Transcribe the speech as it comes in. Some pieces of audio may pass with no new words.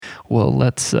Well,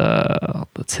 let's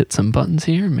hit some buttons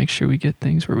here and make sure we get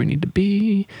things where we need to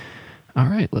be. All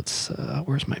right,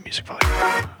 where's my music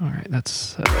volume? All right,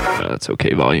 that's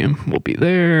okay volume. We'll be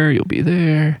there, you'll be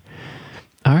there.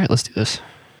 All right, let's do this.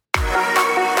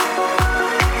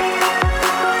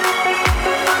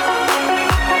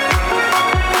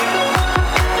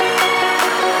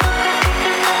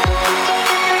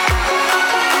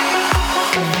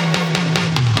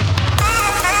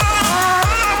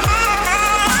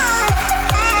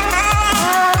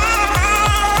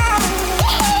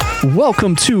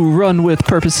 Welcome to Run With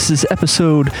Purpose. This is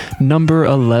episode number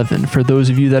 11. For those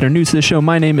of you that are new to the show,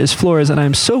 my name is Flores, and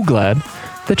I'm so glad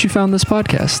that you found this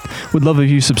podcast. Would love if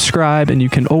you subscribe, and you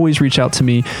can always reach out to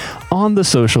me on the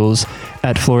socials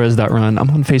at flores.run. I'm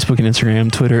on Facebook and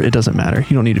Instagram, Twitter. It doesn't matter.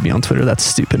 You don't need to be on Twitter. That's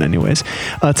stupid anyways.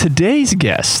 Today's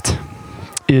guest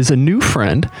is a new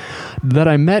friend that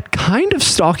I met kind of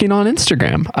stalking on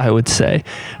Instagram, I would say.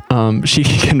 She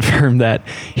can confirm that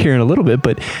here in a little bit,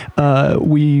 but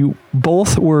we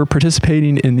both were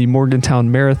participating in the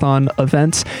Morgantown Marathon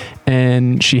events,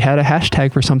 and she had a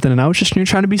hashtag for something, and I was just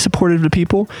trying to be supportive to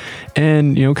people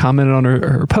and, commented on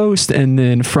her post, and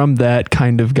then from that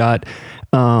kind of got...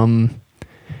 I'm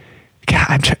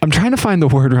trying to find the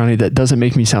word, Ronnie, that doesn't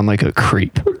make me sound like a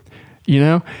creep.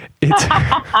 It's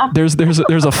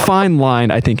there's a fine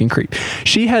line, I think, in creep.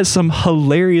 She has some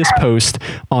hilarious posts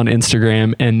on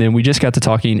Instagram, and then we just got to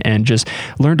talking and just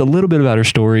learned a little bit about her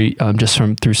story just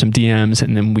through some DMs,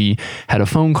 and then we had a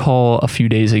phone call a few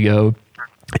days ago.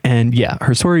 And yeah,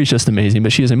 her story is just amazing,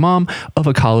 but she is a mom of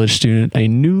a college student, a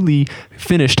newly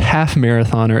finished half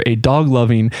marathoner, a dog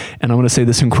loving, and I'm going to say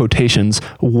this in quotations,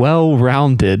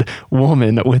 well-rounded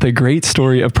woman with a great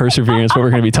story of perseverance, what we're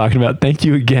going to be talking about. Thank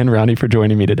you again, Ronnie, for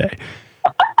joining me today.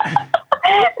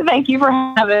 Thank you for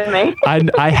having me.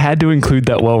 I had to include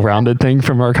that well-rounded thing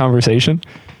from our conversation.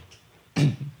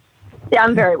 Yeah,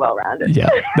 I'm very well-rounded. Yeah,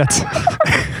 that's...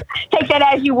 Take that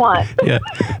as you want. Yeah,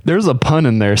 there's a pun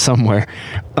in there somewhere.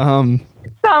 Somewhere,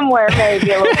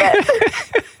 maybe a little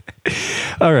bit.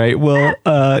 All right. Well,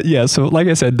 yeah. So like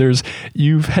I said,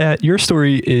 your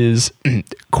story is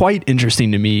quite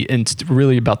interesting to me, and it's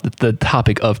really about the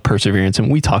topic of perseverance.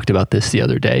 And we talked about this the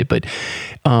other day, but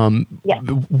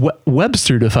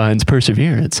Webster defines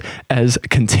perseverance as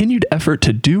continued effort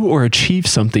to do or achieve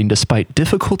something despite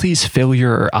difficulties,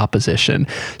 failure, or opposition.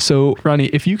 So Ronnie,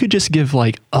 if you could just give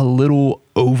like a little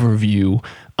overview,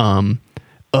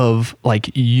 of like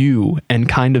you and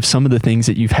kind of some of the things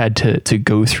that you've had to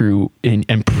go through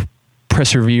and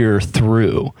persevere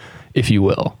through, if you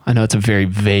will. I know it's a very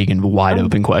vague and wide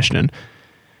open question.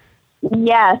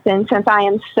 Yes, and since I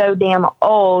am so damn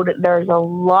old, there's a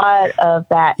lot of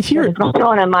that is going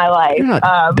on in my life.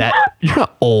 You're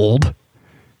not old.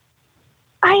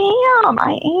 I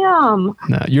am.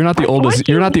 No, you're not the oldest.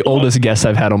 You're not the oldest guest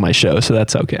I've had on my show, so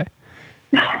that's okay.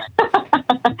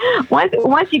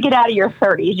 Once you get out of your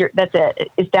 30s, that's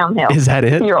it. It's downhill. Is that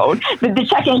it? You're old. The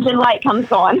check engine light comes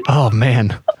on. Oh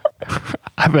man,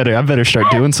 I better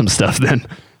start doing some stuff then.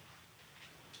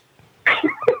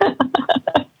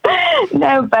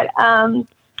 No, but I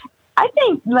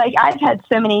think like I've had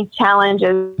so many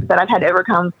challenges that I've had to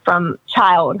overcome from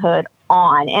childhood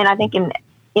on, and I think in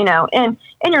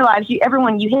your lives, you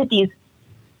hit these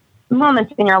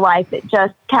moments in your life that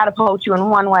just catapult you in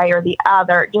one way or the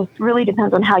other. It just really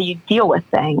depends on how you deal with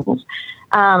things.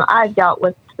 I've dealt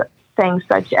with things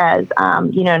such as,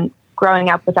 growing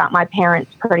up without my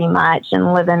parents pretty much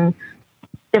and living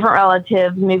different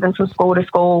relatives, moving from school to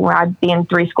school where I'd be in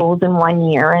 3 schools in 1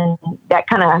 year. And that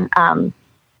kind of,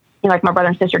 like my brother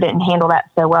and sister didn't handle that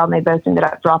so well, and they both ended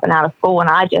up dropping out of school. And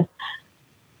I just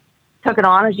took it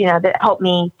on as, that helped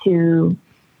me to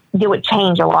deal with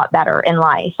change a lot better in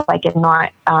life, like, and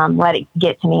not let it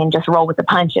get to me and just roll with the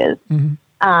punches.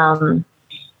 Mm-hmm.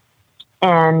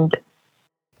 And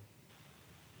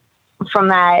from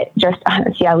that,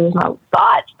 I lose my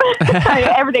thoughts.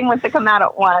 Everything wants to come out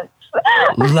at once.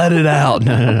 Let it out.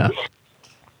 No.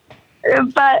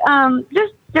 But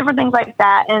just different things like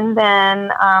that. And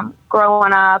then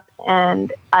growing up,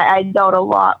 and I dealt a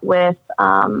lot with,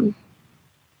 I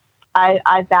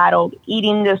battled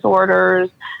eating disorders,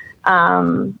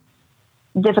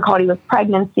 difficulty with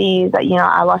pregnancies.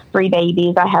 I lost 3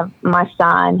 babies. I have my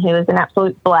son, who is an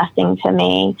absolute blessing to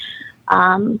me.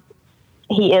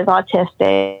 He is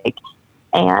autistic,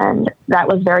 and that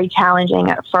was very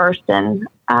challenging at first. And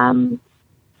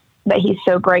but he's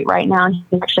so great right now.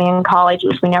 He's actually in college,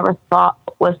 which we never thought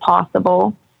was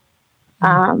possible.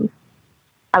 I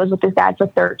was with his dad for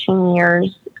 13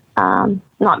 years.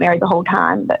 Not married the whole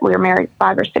time, but we were married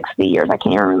 5 or 6 years. I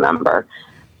can't even remember.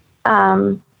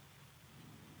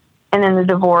 and then the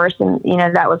divorce, and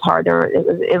that was hard.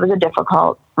 It was a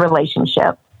difficult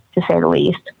relationship, to say the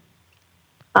least.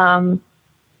 I'm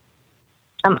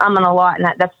on a lot,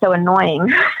 and that's so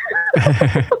annoying.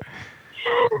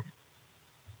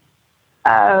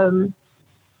 And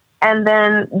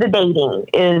then the dating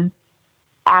is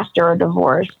after a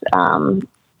divorce.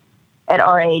 At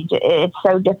our age, it's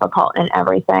so difficult and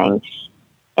everything.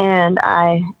 And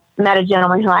I met a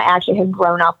gentleman who I actually had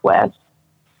grown up with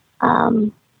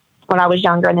when I was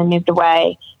younger, and then moved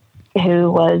away,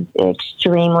 who was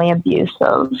extremely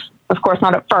abusive. Of course,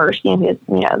 not at first. He was,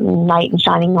 knight in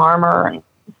shining armor, and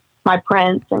my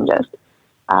prince, and just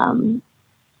my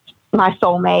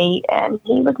soulmate. And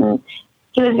he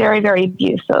was very, very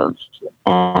abusive.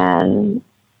 And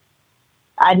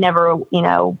I'd never,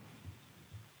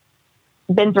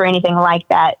 been through anything like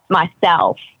that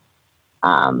myself.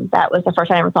 That was the first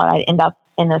time I ever thought I'd end up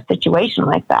in a situation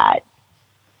like that.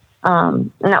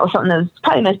 And that was something that was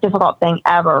probably the most difficult thing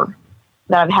ever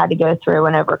that I've had to go through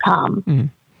and overcome. Mm-hmm.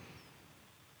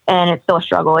 And it's still a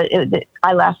struggle.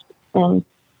 I left in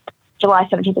July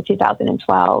 17th of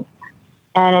 2012,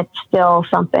 and it's still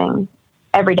something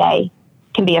every day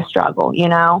can be a struggle. You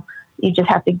just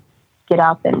have to get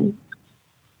up and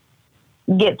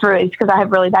get through it, because I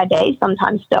have really bad days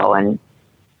sometimes still. And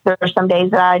there are some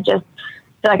days that I just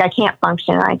feel like I can't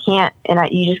function.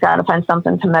 You just got to find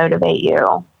something to motivate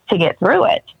you to get through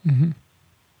it. Mm-hmm.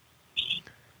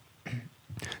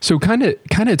 So kind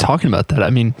of talking about that, I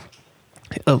mean,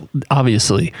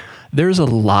 obviously there's a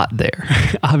lot there.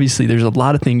 Obviously there's a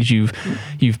lot of things you've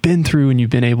been through, and you've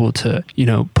been able to,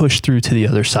 push through to the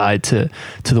other side to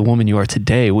the woman you are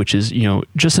today, which is,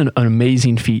 just an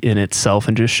amazing feat in itself,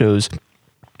 and just shows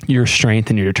your strength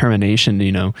and your determination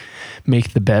to,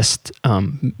 make the best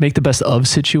of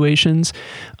situations,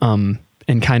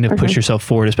 and kind of push yourself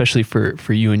forward, especially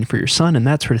for you and for your son and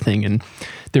that sort of thing. And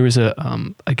there was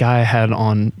a guy I had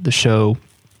on the show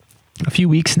a few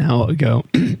weeks ago,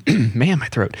 man, my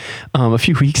throat, a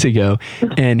few weeks ago.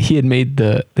 And he had made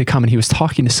the comment, he was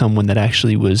talking to someone that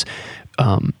actually was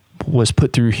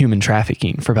put through human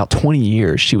trafficking for about 20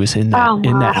 years. She was in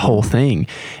that whole thing.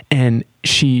 And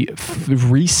she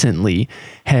recently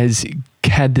has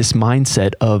had this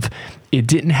mindset of, it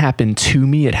didn't happen to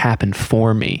me, it happened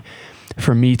for me.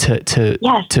 For me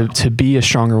to be a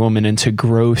stronger woman and to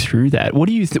grow through that. What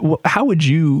do you? How would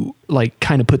you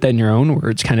kind of put that in your own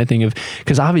words, kind of thing of?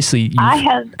 Because obviously, I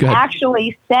have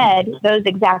actually said those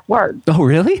exact words. Oh,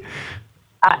 really?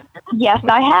 Yes,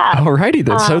 I have. Alrighty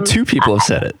then. So two people have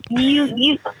said it.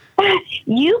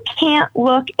 You can't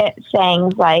look at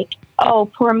things like,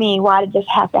 "Oh, poor me. Why did this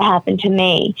have to happen to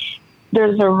me?"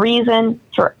 There's a reason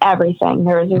for everything.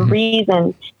 There is a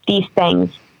reason these things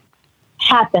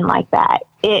happen like that.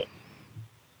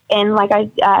 And like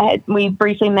we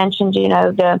briefly mentioned,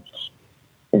 I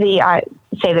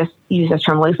use this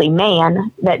term loosely,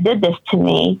 man that did this to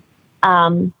me,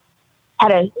 had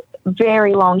a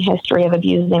very long history of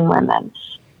abusing women,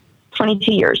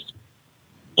 22 years.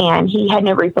 And he had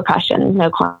no repercussions,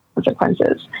 no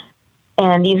consequences.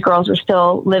 And these girls were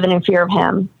still living in fear of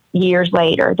him years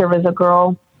later. There was a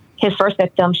girl, his first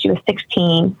victim, she was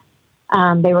 16.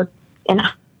 They were in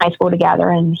high school together,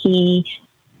 and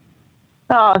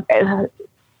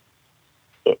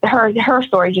her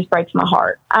story just breaks my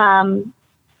heart.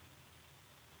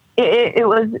 It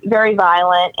was very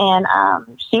violent, and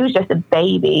she was just a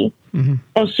baby. Mm-hmm.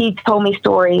 And she told me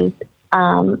stories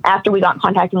after we got in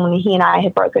contact, when he and I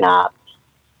had broken up.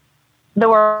 The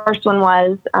worst one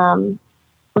was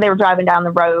they were driving down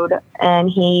the road, and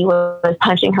he was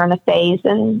punching her in the face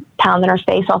and pounding her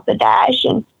face off the dash,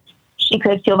 and she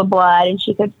could feel the blood, and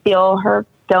she could feel her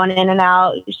going in and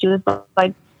out. She was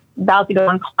about to go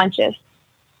unconscious,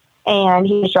 and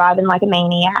he was driving like a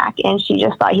maniac, and she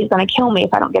just thought, he's going to kill me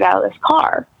if I don't get out of this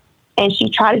car. And she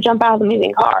tried to jump out of the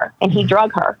moving car, and he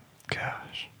drug her.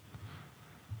 Gosh.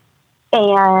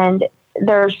 And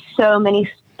there's so many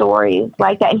stories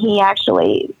like that.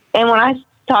 And when I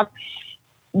talk,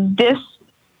 this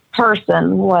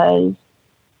person was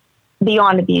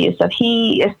beyond abusive.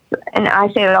 And I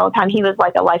say that all the time, he was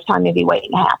like a Lifetime movie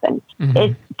waiting to happen. Mm-hmm.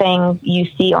 It's things you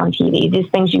see on TV, these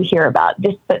things you hear about,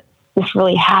 but this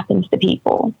really happens to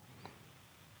people.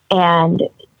 And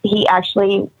he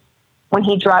actually, when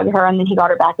he drugged her and then he got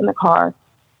her back in the car,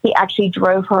 he actually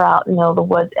drove her out in the middle of the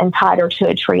woods and tied her to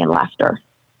a tree and left her.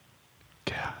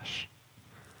 Gosh.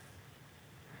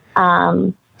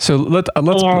 So let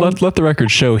the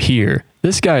record show here.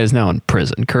 This guy is now in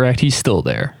prison, correct? He's still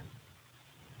there.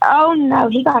 Oh no,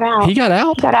 he got out. He got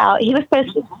out? He got out. He was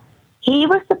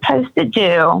supposed to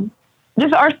do,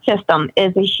 just our system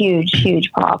is a huge,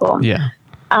 huge problem. Yeah.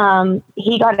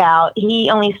 He got out. He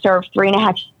only served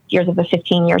 3.5 years of a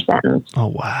 15-year sentence. Oh,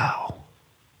 wow.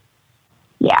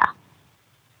 Yeah.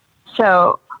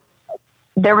 So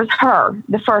there was her,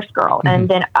 the first girl, Mm-hmm. and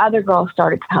then other girls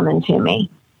started coming to me.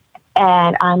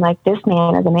 And I'm like, this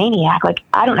man is a maniac. Like,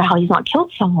 I don't know how he's not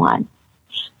killed someone.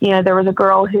 You know, there was a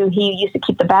girl who he used to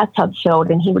keep the bathtub filled,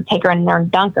 and he would take her in there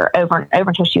and dunk her over and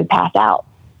over until she would pass out.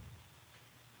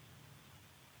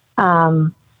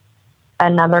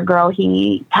 Another girl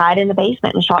he tied in the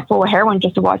basement and shot full of heroin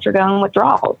just to watch her go in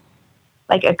withdrawals.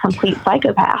 Like a complete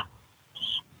psychopath.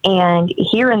 And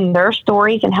hearing their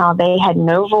stories and how they had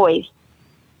no voice,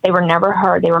 they were never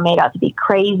heard. They were made out to be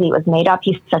crazy. It was made up.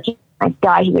 He's such a nice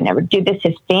guy. He would never do this.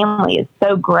 His family is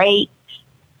so great.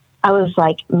 I was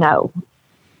like, no,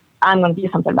 I'm going to do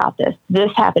something about this.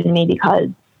 This happened to me because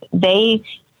they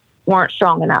weren't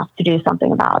strong enough to do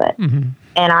something about it. Mm-hmm.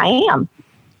 And I am.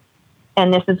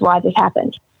 And this is why this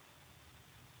happened.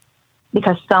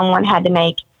 Because someone had to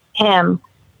make him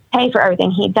pay for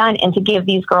everything he'd done and to give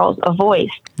these girls a voice.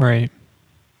 Right.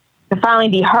 To finally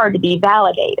be heard, to be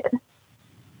validated.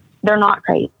 They're not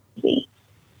crazy.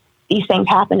 These things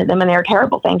happen to them, and they're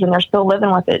terrible things, and they're still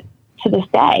living with it to this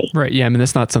day. Right. Yeah. I mean,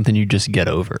 that's not something you just get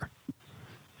over.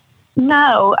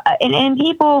 No. And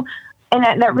people... And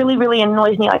that really, really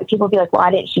annoys me. Like, people be like,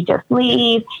 why didn't she just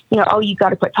leave? You know, oh, you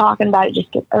got to quit talking about it.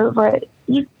 Just get over it.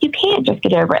 You can't just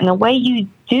get over it. And the way you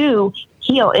do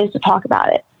heal is to talk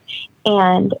about it.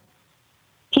 And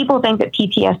people think that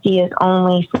PTSD is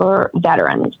only for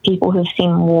veterans, people who've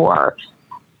seen war.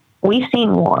 We've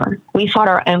seen war. We fought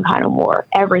our own kind of war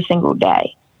every single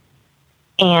day.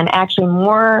 And actually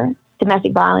more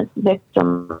domestic violence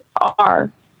victims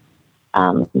are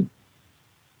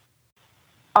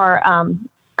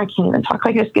I can't even talk,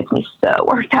 like, this gets me so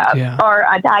worked up, Yeah.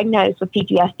 are diagnosed with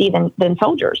PTSD than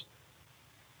soldiers.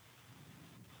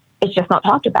 It's just not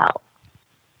talked about.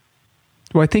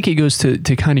 Well, I think it goes to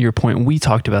kind of your point. We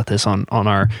talked about this on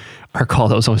our call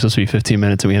that was only supposed to be 15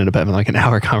 minutes, and we ended up having like an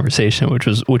hour conversation, which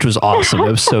was awesome.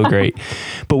 It was so great.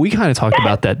 But we kind of talked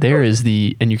about that. There is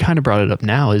and you kind of brought it up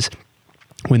now, is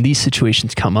when these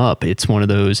situations come up, it's one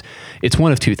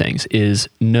of two things: is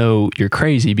no, you're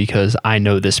crazy because I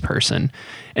know this person,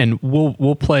 and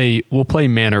we'll play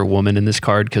man or woman in this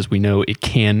card because we know it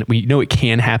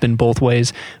can happen both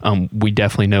ways. We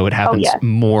definitely know it happens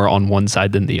more on one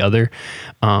side than the other.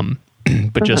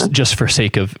 But just for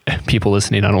sake of people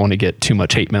listening, I don't want to get too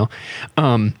much hate mail.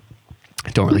 I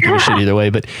don't really give a shit either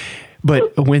way,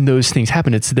 but when those things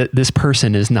happen, it's that this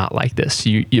person is not like this.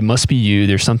 It must be you.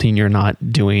 There's something you're not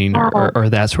doing, or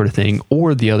that sort of thing.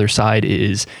 Or the other side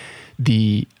is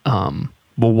well,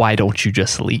 why don't you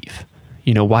just leave?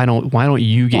 You know, why don't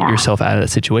you get yourself out of that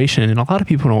situation? And a lot of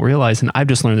people don't realize, and I've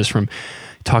just learned this from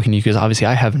talking to you, because obviously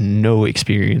I have no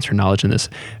experience or knowledge in this.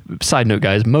 Side note,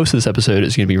 guys, most of this episode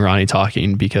is going to be Ronnie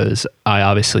talking, because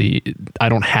I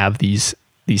don't have these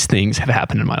things have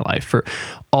happened in my life. For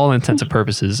all intents and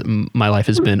purposes, my life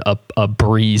has been a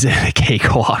breeze and a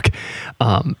cakewalk.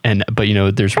 But you know,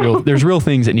 there's real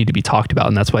things that need to be talked about.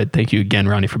 And that's why thank you again,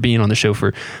 Ronnie, for being on the show,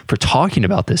 for talking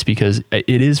about this, because it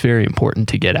is very important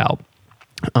to get out.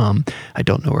 I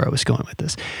don't know where I was going with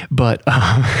this, but,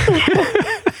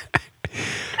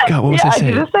 God, what was I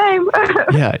saying? I do the same.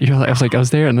 Yeah. I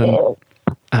was there, and then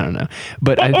I don't know,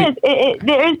 but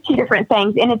there is two different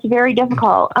things, and it's very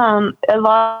difficult. A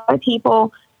lot of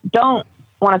people don't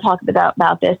want to talk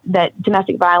about this, that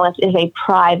domestic violence is a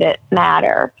private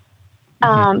matter.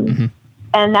 And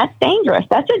that's dangerous.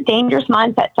 That's a dangerous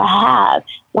mindset to have.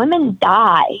 Women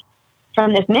die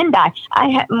from this. Men die.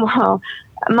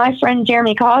 My friend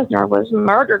Jeremy Cosner was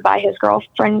murdered by his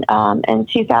girlfriend in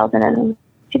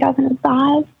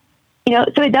 2005. You know,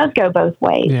 so it does go both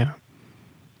ways. Yeah.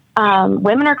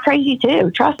 Women are crazy too.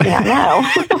 Trust me, I know.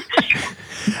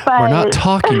 But we're not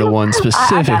talking to one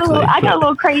specifically. I got a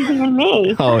little crazy in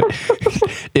me. Oh,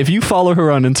 if you follow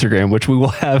her on Instagram, which we will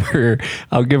have her,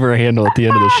 I'll give her a handle at the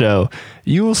end of the show.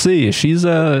 You will see she's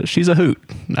a hoot.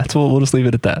 That's what we'll just leave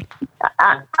it at that.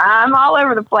 I'm all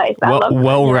over the place.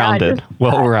 Well-rounded.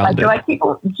 I feel like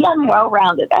people, I'm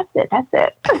well-rounded. That's it.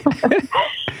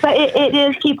 But it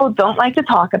is, people don't like to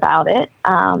talk about it.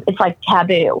 It's like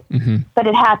taboo, but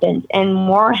it happens in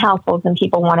more households than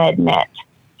people want to admit.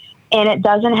 And it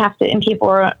doesn't have to, and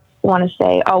people want to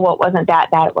say, oh, well, it wasn't that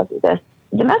bad. It wasn't this.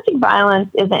 Domestic violence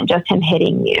isn't just him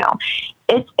hitting you.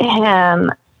 It's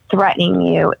him threatening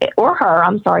you, or her.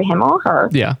 I'm sorry, him or her.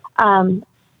 Yeah.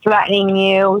 Threatening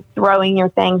you, throwing your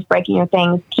things, breaking your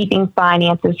things, keeping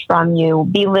finances from you,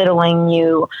 belittling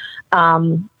you,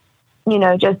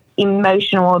 just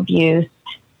emotional abuse.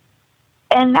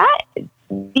 And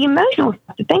the emotional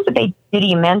stuff, the things that they do to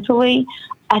you mentally,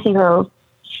 I think are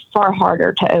far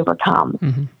harder to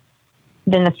overcome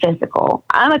than the physical.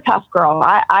 I'm a tough girl.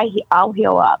 I'll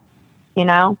heal up, you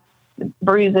know,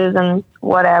 bruises and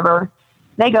whatever,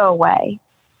 they go away.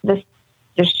 The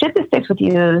shit that sticks with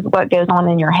you is what goes on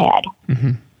in your head.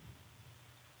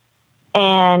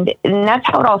 And that's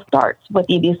how it all starts with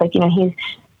the abuse. Like, you know, he's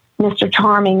Mr.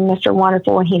 Charming, Mr.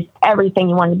 Wonderful, and he's everything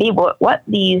you want to be. What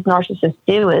these narcissists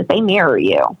do is they mirror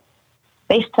you.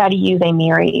 They study you, they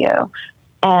mirror you.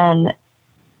 And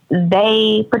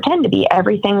they pretend to be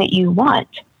everything that you want.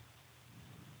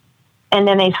 And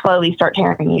then they slowly start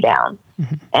tearing you down.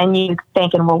 And you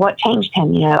thinking, well, what changed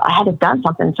him? You know, I had to have done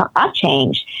something. So I've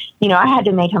changed. You know, I had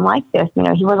to make him like this. You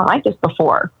know, he wasn't like this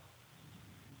before.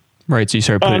 Right. So you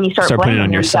start putting it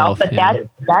on yourself. But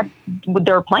that's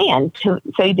their plan.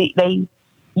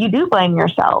 You do blame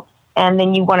yourself. And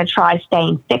then you want to try to stay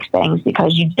and fix things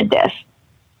because you did this.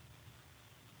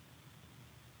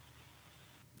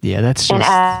 Yeah, that's just... And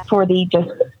as for the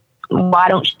why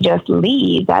don't you just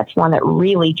leave? That's one that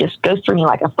really just goes through me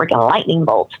like a freaking lightning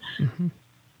bolt.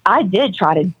 I did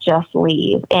try to just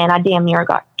leave, and I damn near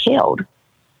got killed.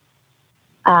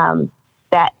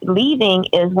 That leaving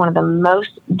is one of the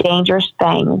most dangerous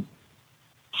things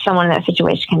someone in that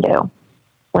situation can do.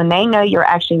 When they know you're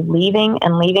actually leaving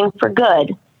and leaving for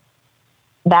good,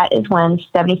 that is when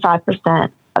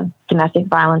 75% of domestic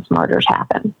violence murders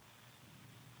happen.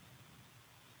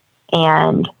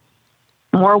 And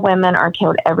more women are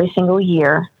killed every single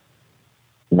year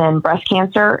than breast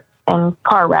cancer and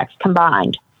car wrecks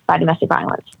combined by domestic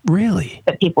violence. Really?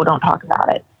 But people don't talk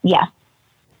about it. Yes.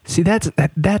 See,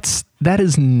 that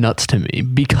is nuts to me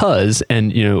because,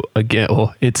 and you know, again,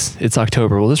 well, it's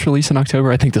October. Will this release in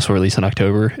October? I think this will release in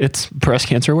October. It's Breast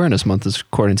Cancer Awareness Month,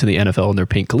 according to the NFL and their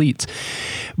pink cleats.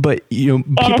 But you know,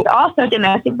 and it's also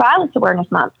Domestic Violence Awareness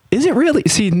Month. Is it really?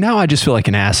 See, now I just feel like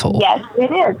an asshole. Yes,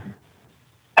 it is.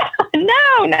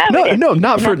 No,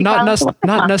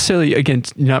 not necessarily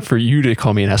against, not for you to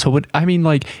call me an asshole, but I mean,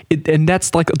 like, and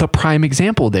that's like the prime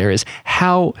example there is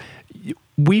how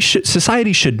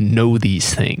society should know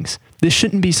these things. This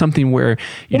shouldn't be something where,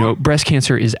 you know, breast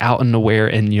cancer is out and aware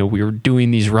and, you know, we're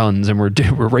doing these runs and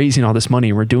we're raising all this money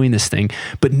and we're doing this thing,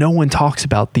 but no one talks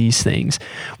about these things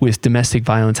with domestic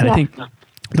violence. And I think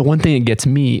the one thing that gets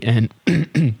me, and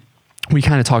you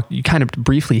kind of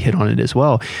briefly hit on it as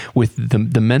well with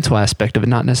the mental aspect of it,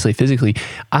 not necessarily physically.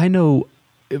 I know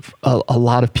a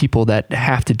lot of people that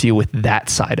have to deal with that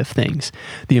side of things,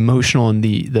 the emotional and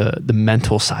the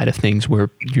mental side of things, where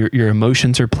your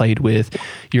emotions are played with,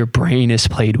 your brain is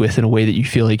played with in a way that you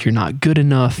feel like you're not good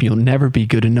enough. You'll never be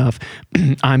good enough.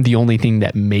 I'm the only thing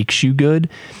that makes you good.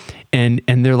 And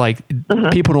they're like,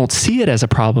 people don't see it as a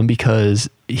problem because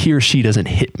he or she doesn't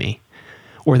hit me,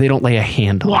 or they don't lay a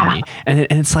hand on me. And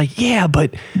it's like, yeah,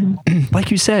 but like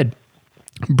you said,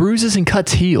 bruises and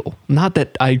cuts heal. Not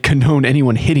that I condone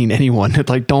anyone hitting anyone.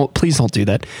 Like, please don't do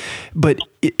that. But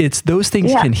it's those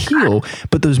things can heal.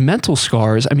 But those mental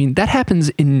scars, I mean, that happens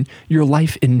in your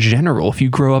life in general. If you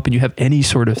grow up and you have any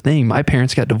sort of thing, my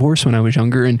parents got divorced when I was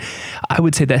younger, and I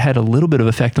would say that had a little bit of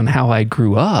effect on how I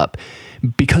grew up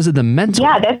because of the mental.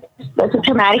 Yeah, that's a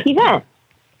traumatic event.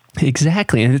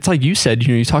 Exactly. And it's like you said, you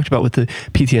know, you talked about with the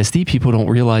PTSD, people don't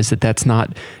realize that that's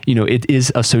not, you know, it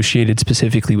is associated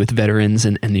specifically with veterans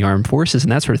and the armed forces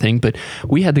and that sort of thing. But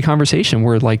we had the conversation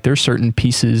where, like, there's certain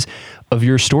pieces of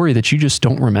your story that you just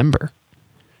don't remember.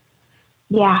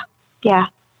 Yeah. Yeah.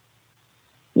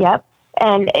 Yep.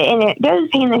 And it goes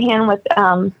hand in hand with,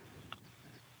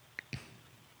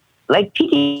 like,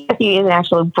 PTSD is an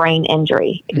actual brain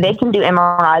injury. They can do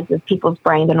MRIs of people's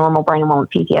brain, the normal brain with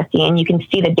PTSD, and you can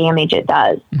see the damage it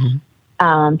does.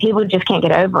 People just can't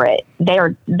get over it.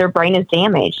 Their brain is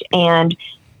damaged. And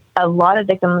a lot of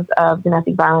victims of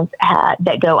domestic violence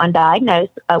that go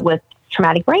undiagnosed with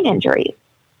traumatic brain injuries.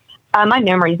 My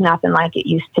memory is nothing like it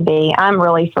used to be. I'm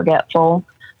really forgetful.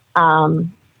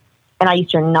 And I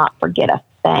used to not forget a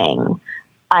thing.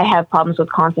 I have problems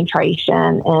with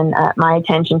concentration and my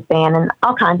attention span and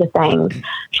all kinds of things.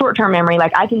 Short-term memory,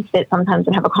 like I can sit sometimes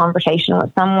and have a conversation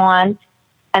with someone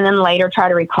and then later try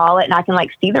to recall it, and I can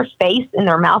like see their face and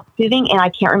their mouth moving, and I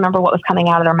can't remember what was coming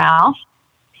out of their mouth,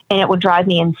 and it would drive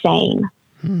me insane.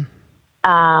 And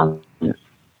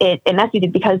that's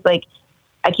because like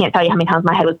I can't tell you how many times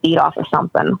my head was beat off or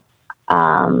something.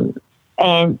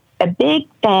 And a big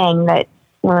thing that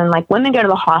when like women go to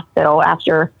the hospital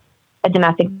after a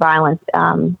domestic violence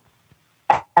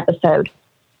episode,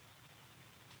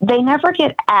 they never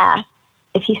get asked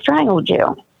if he strangled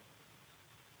you.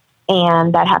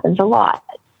 And that happens a lot.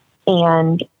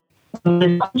 And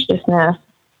consciousness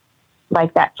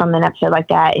like that, from an episode like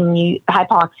that, and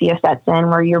hypoxia sets in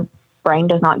where your brain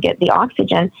does not get the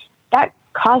oxygen, that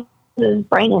causes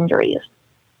brain injuries.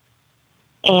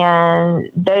 And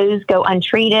those go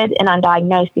untreated and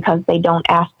undiagnosed because they don't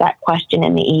ask that question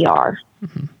in the ER.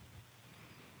 Mm-hmm.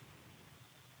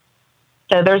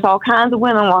 So there's all kinds of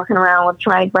women walking around with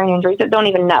traumatic brain injuries that don't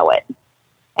even know it,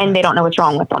 and they don't know what's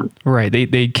wrong with them. Right.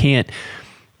 They can't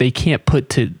put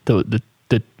the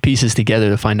pieces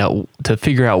together to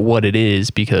figure out what it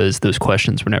is because those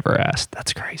questions were never asked.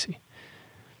 That's crazy.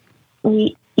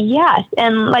 Yes.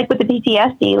 And like with the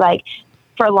PTSD, like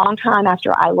for a long time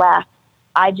after I left,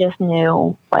 I just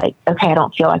knew, like, okay, I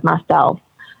don't feel like myself.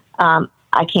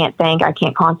 I can't think, I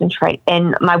can't concentrate.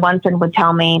 And my one friend would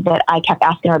tell me that I kept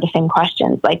asking her the same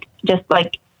questions, like just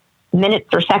like minutes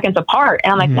or seconds apart.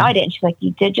 And I'm like, no, I didn't. She's like,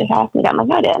 you did just ask me that. I'm like,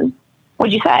 no, I didn't.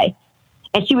 What'd you say?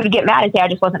 And she would get mad and say, I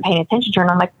just wasn't paying attention to her.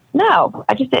 And I'm like, no,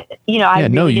 I just, you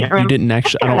didn't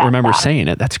actually, I don't remember saying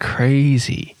it. That's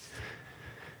crazy.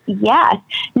 Yes.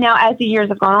 Now, as the years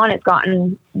have gone on, it's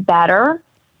gotten better.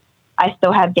 I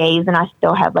still have days and I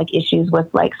still have like issues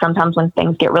with, like, sometimes when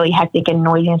things get really hectic and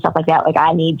noisy and stuff like that, like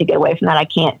I need to get away from that. I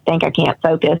can't think, I can't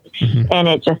focus. Mm-hmm. And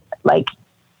it just, like,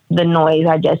 the noise,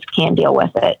 I just can't deal with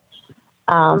it.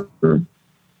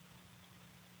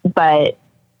 But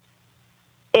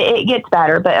it gets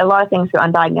better, but a lot of things go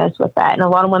undiagnosed with that. And a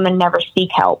lot of women never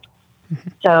seek help. Mm-hmm.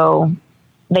 So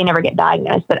they never get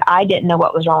diagnosed, but I didn't know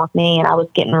what was wrong with me. And I was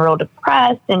getting real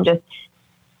depressed and just,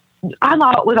 I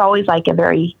thought it was always like a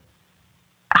very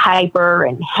hyper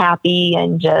and happy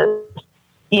and just,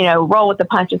 roll with the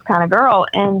punches kind of girl.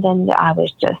 And then I was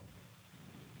just,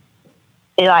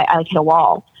 I hit a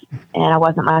wall and I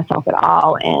wasn't myself at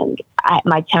all. And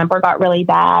my temper got really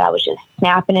bad. I was just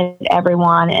snapping at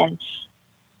everyone, and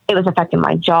it was affecting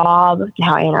my job and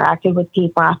how I interacted with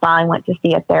people. And I finally went to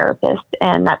see a therapist,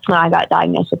 and that's when I got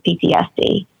diagnosed with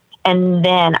PTSD. And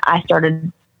then I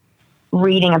started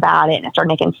reading about it, and it started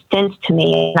making sense to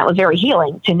me. And that was very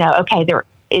healing to know, okay,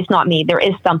 it's not me. There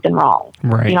is something wrong.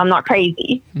 Right. I'm not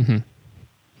crazy. Mm-hmm.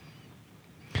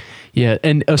 Yeah.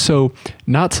 And so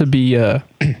not to be,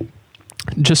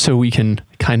 just so we can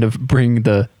kind of bring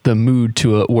the mood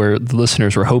to where the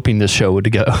listeners were hoping this show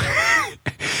would go.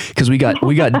 Because we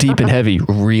got deep and heavy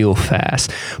real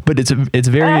fast, but it's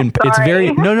very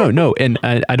no, and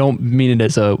I don't mean it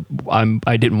as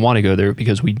I didn't want to go there,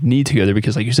 because we need to go there,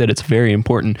 because like you said, it's very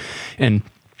important. And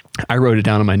I wrote it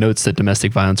down in my notes that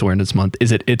Domestic Violence Awareness Month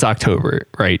it's October,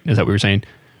 right? Is that what you were saying?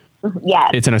 Yeah,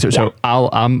 it's in October. Yes. So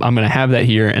I'm going to have that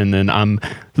here, and then I'm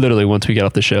literally, once we get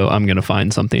off the show, I'm going to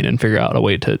find something and figure out a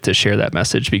way to share that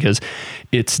message, because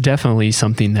it's definitely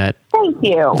something that. Thank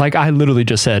you. Like I literally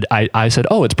just said, I said,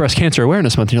 oh, it's Breast Cancer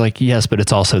Awareness Month. And you're like, yes, but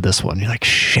it's also this one. You're like,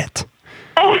 shit.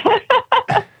 and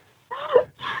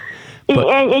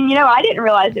I didn't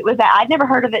realize it was that. I'd never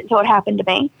heard of it until it happened to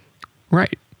me.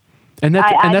 Right. And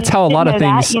that's how a lot of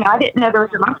things. I didn't know there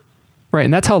was a. Right.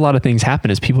 And that's how a lot of things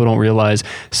happen, is people don't realize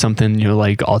something,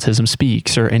 like Autism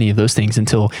Speaks or any of those things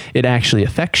until it actually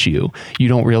affects you. You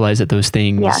don't realize that those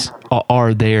things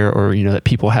are there, or, that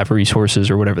people have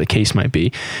resources or whatever the case might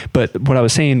be. But what I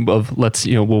was saying of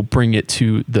we'll bring it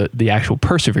to the actual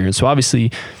perseverance. So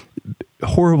obviously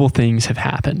horrible things have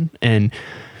happened, and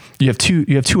you have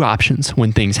two options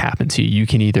when things happen to you. You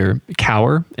can either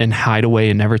cower and hide away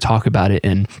and never talk about it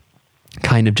and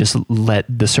kind of just let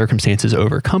the circumstances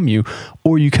overcome you,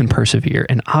 or you can persevere.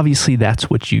 And obviously that's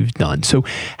what you've done. So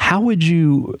how would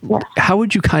you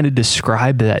kind of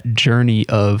describe that journey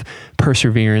of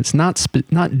perseverance, not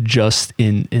just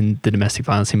in the domestic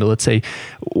violence thing, but let's say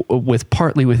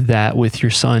partly with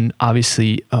your son,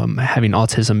 obviously having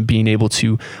autism, being able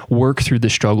to work through the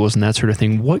struggles and that sort of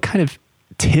thing. What kind of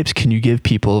tips can you give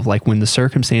people of, like, when the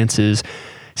circumstances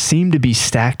seem to be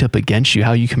stacked up against you,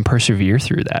 how you can persevere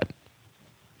through that?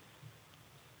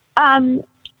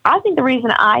 I think the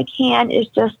reason I can is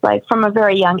just, like, from a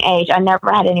very young age, I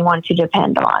never had anyone to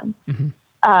depend on.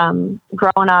 Mm-hmm.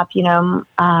 Growing up,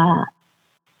 I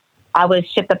was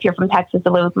shipped up here from Texas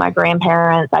to live with my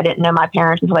grandparents. I didn't know my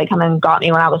parents until they come and got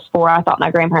me when I was 4. I thought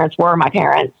my grandparents were my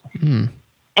parents. Mm.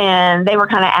 And they were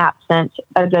kind of absent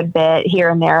a good bit here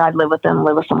and there. I'd live with them,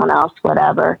 live with someone else,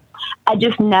 whatever. I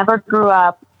just never grew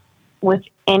up with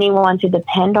anyone to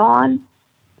depend on.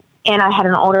 And I had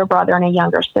an older brother and a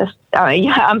younger sister.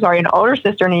 An older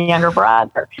sister and a younger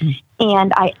brother.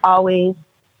 And I always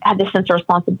had this sense of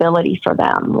responsibility for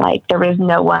them. Like, there was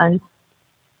no one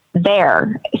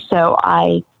there. So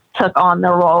I took on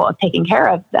the role of taking care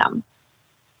of them.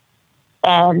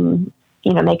 And,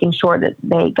 making sure that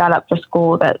they got up for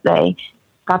school, that they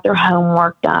got their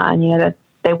homework done, that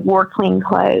they wore clean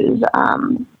clothes.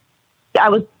 I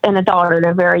was an adult at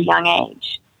a very young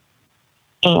age,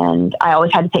 and I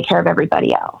always had to take care of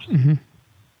everybody else. Mm-hmm.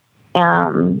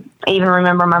 I even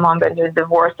remember my mom going through a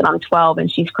divorce, and I'm 12,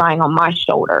 and she's crying on my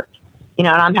shoulder, and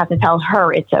I'm having to tell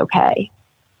her it's okay.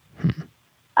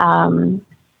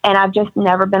 And I've just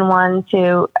never been one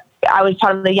to. I was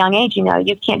taught at a young age,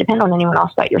 you can't depend on anyone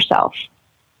else but yourself.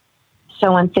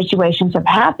 So when situations have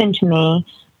happened to me,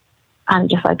 I'm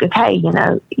just like, okay,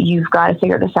 you've got to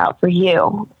figure this out for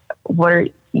you.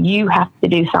 You have to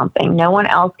do something. No one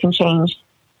else can change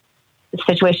the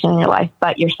situation in your life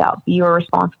but yourself. You are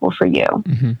responsible for you.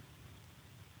 Mm-hmm.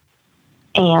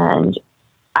 And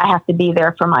I have to be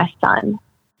there for my son,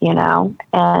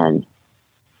 and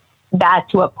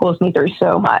that's what pulls me through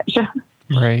so much.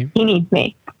 Right. He needs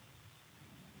me.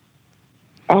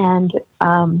 And,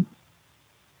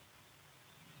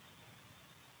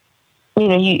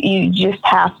 you just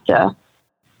have to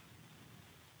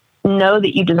know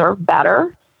that you deserve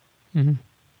better.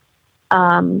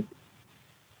 Mm-hmm.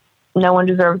 No one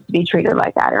deserves to be treated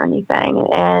like that or anything.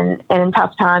 And in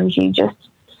tough times, you just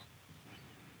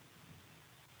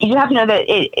have to know that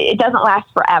it doesn't last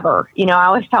forever. I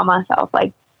always tell myself,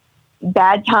 like,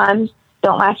 bad times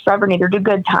don't last forever, neither do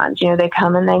good times. They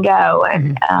come and they go,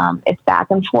 and it's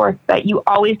back and forth, but you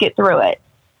always get through it.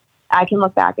 I can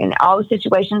look back in all the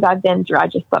situations I've been through. I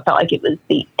just felt like it was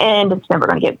the end. It's never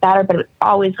going to get better, but it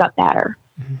always got better.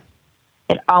 Mm-hmm.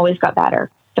 It always got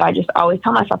better. So I just always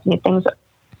tell myself things,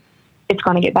 it's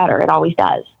going to get better. It always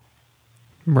does.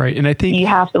 Right. And I think you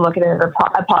have to look at it in a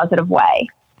positive way.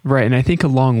 Right. And I think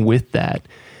along with that,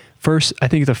 I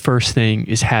think the first thing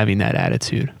is having that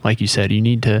attitude. Like you said, you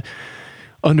need to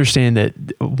understand that,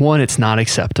 one, it's not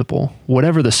acceptable,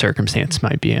 whatever the circumstance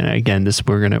might be. And again,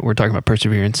 we're talking about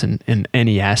perseverance in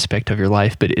any aspect of your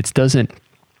life, but it doesn't,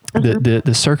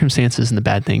 the circumstances and the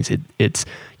bad things, it's,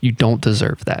 you don't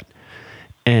deserve that.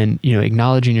 And,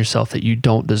 acknowledging yourself that you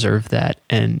don't deserve that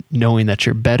and knowing that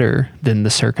you're better than the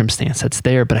circumstance that's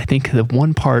there. But I think the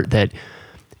one part that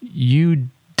you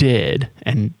did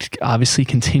and obviously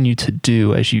continue to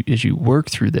do as you work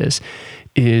through this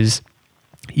is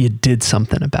you did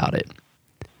something about it.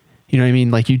 You know what I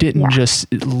mean? Like, you didn't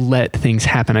just let things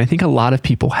happen. I think a lot of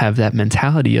people have that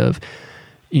mentality of,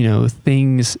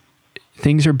 things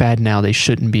are bad now. They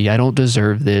shouldn't be. I don't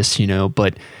deserve this,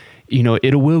 but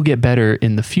it will get better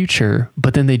in the future,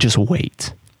 but then they just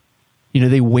wait.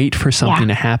 They wait for something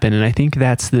to happen. And I think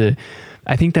that's the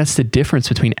difference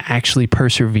between actually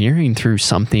persevering through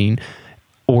something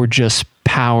or just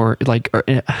power, I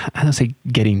don't say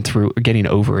getting through or getting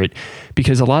over it,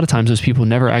 because a lot of times those people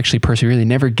never actually persevere. They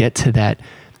never get to that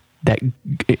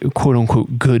quote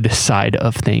unquote good side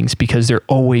of things because they're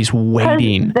always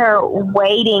waiting. They're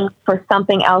waiting for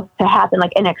something else to happen,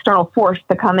 like an external force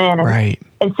to come in and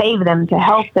save them, to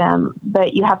help them.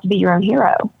 But you have to be your own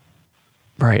hero.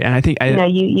 Right. And I think,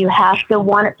 you have to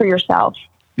want it for yourself.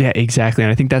 Yeah, exactly.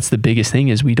 And I think that's the biggest thing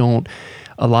is a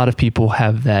lot of people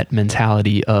have that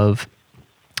mentality of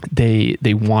they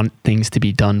want things to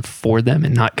be done for them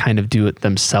and not kind of do it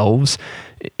themselves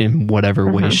in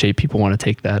whatever way, shape people want to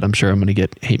take that. I'm sure I'm going to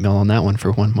get hate mail on that one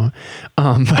for one more.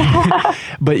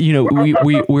 But a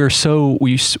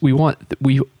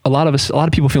lot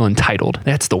of people feel entitled.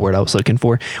 That's the word I was looking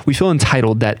for. We feel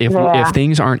entitled that if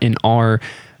things aren't in our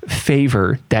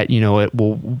favor, that it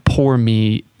will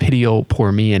pity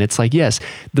poor me. And it's like, yes,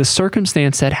 the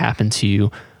circumstance that happened to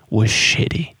you was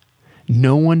shitty.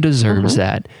 No one deserves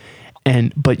that.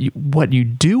 But what you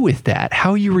do with that,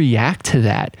 how you react to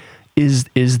that is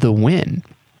the win.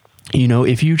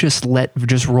 If you just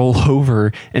roll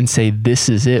over and say, this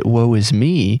is it, woe is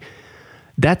me,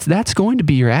 that's going to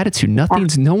be your attitude.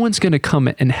 No one's going to come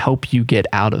and help you get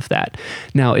out of that.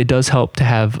 Now, it does help to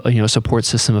have a support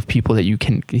system of people that you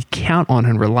can count on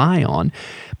and rely on.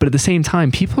 But at the same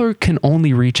time, people can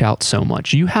only reach out so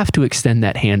much. You have to extend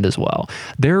that hand as well.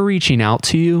 They're reaching out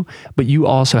to you, but you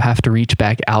also have to reach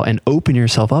back out and open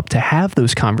yourself up to have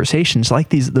those conversations like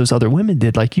those other women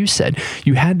did. Like you said,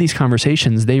 you had these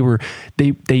conversations. They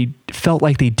felt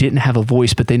like they didn't have a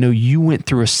voice, but they know you went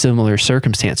through a similar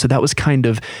circumstance. So that was kind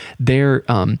of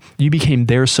you became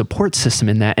their support system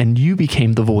in that, and you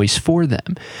became the voice for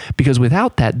them. Because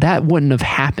without that wouldn't have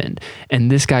happened. And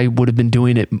this guy would have been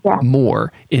doing it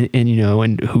more.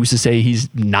 And who's to say he's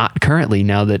not currently,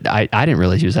 now that I didn't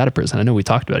realize he was out of prison. I know we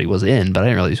talked about he was in, but I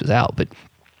didn't realize he was out. But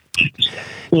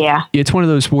yeah, it's one of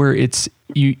those where it's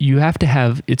good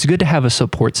to have a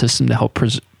support system to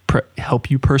help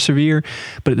you persevere.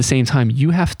 But at the same time,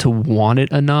 you have to want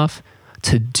it enough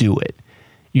to do it.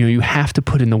 You have to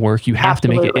put in the work. You have to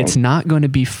make it. It's not going to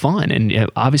be fun. And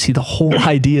obviously the whole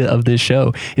idea of this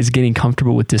show is getting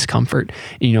comfortable with discomfort,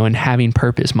 and having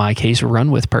purpose. My case, run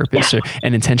with purpose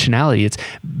and intentionality. It's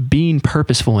being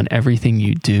purposeful in everything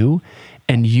you do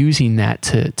and using that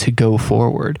to go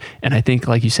forward. And I think,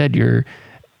 like you said, your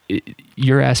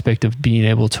aspect of being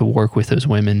able to work with those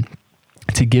women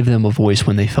to give them a voice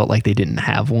when they felt like they didn't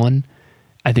have one,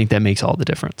 I think that makes all the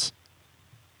difference.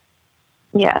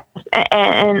 Yes.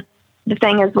 And the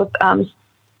thing is with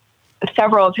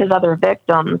several of his other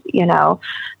victims,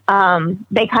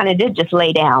 they kind of did just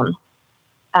lay down.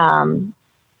 And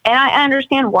I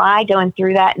understand why, going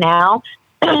through that now,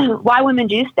 why women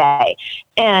do stay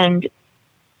and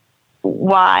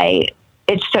why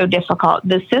it's so difficult.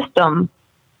 The system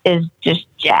is just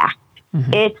jacked.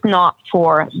 Mm-hmm. It's not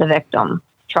for the victim.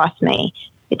 Trust me.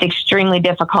 It's extremely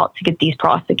difficult to get these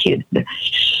prosecuted.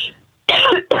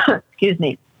 Excuse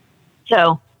me.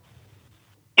 So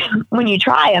when you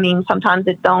try, sometimes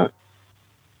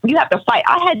you have to fight.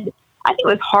 I think it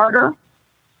was harder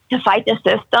to fight the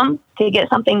system to get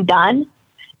something done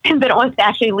than it was to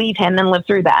actually leave him and live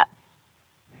through that.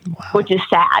 Wow. Which is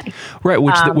sad. Right.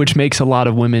 Which makes a lot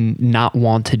of women not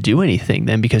want to do anything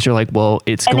then, because you're like, well,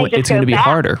 it's going to be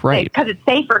harder. Right. Because it's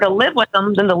safer to live with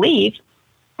them than to leave.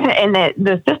 And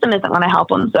the system isn't going to help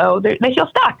them. So they feel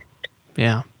stuck.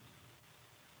 Yeah.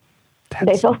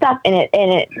 They feel stuck in it,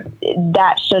 and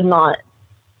that should not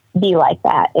be like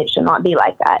that. It should not be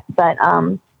like that. But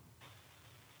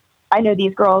I know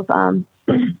these girls,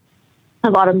 a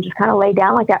lot of them just kind of lay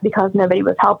down like that because nobody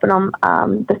was helping them.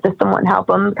 The system wouldn't help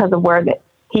them because of where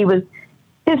his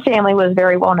family was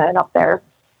very well known up there.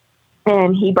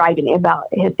 And he bragged me about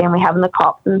his family having the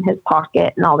cops in his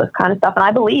pocket and all this kind of stuff. And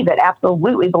I believe it,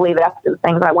 absolutely believe it after the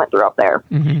things I went through up there.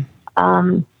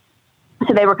 Mm-hmm.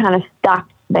 So they were kind of stuck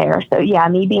there. So yeah,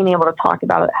 me being able to talk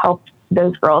about it helped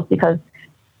those girls, because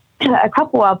a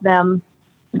couple of them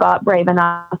got brave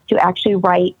enough to actually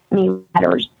write me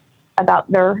letters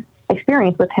about their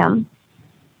experience with him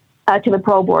to the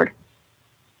parole board.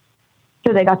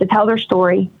 So they got to tell their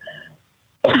story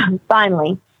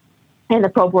finally, and the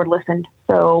parole board listened.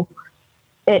 So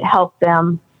it helped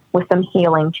them with some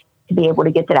healing to be able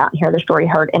to get it out and hear their story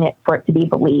heard, and for it to be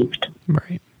believed.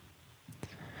 Right.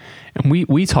 And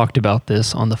we talked about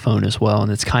this on the phone as well,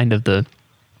 and it's kind of the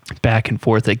back and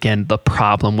forth again, the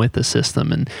problem with the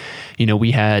system. And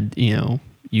we had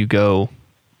you go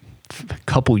a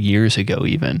couple years ago,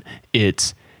 even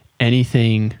it's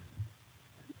anything.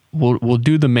 We'll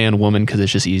do the man woman because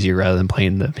it's just easier rather than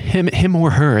playing the him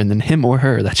or her and then him or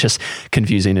her. That's just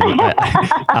confusing, and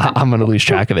I'm going to lose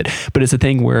track of it. But it's a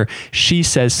thing where she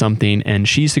says something and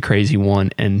she's the crazy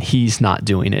one and he's not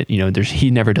doing it.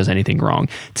 He never does anything wrong.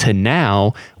 To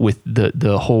now with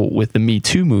the whole with the Me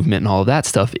Too movement and all of that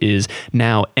stuff is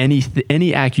now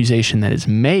any accusation that is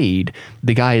made,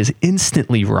 the guy is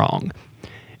instantly wrong.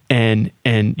 And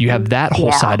you have that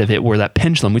whole side of it where that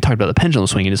pendulum, we talked about the pendulum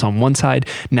swinging, is on one side,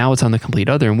 now it's on the complete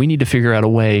other. And we need to figure out a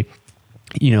way,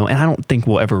 and I don't think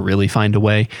we'll ever really find a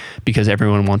way, because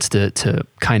everyone wants to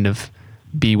kind of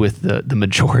be with the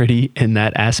majority in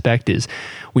that aspect. Is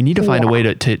we need to find a way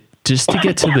to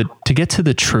get to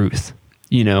the truth,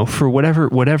 for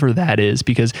whatever that is,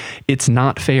 because it's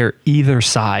not fair either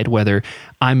side, whether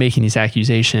I'm making these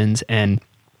accusations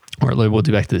or we'll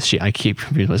do back to this. I keep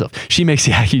confusing myself. She makes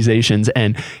the accusations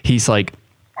and he's like,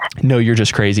 no, you're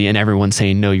just crazy. And everyone's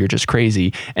saying, no, you're just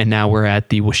crazy. And now we're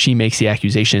at she makes the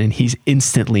accusation and he's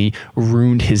instantly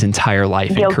ruined his entire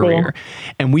life and career.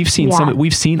 And we've seen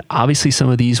obviously some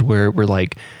of these where we're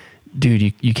like,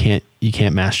 dude, you can't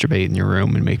masturbate in your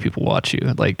room and make people watch you.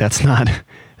 Like, that's not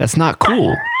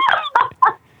cool.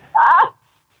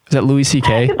 Is that Louis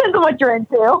C.K.? Depends on what you're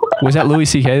into. Was that Louis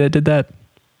C.K. that did that?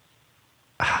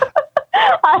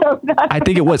 I don't know. I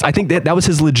think it was. I think that was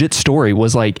his legit story,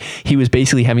 was like he was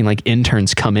basically having like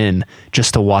interns come in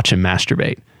just to watch him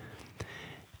masturbate.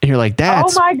 And you're like,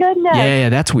 that's... Oh my goodness. Yeah,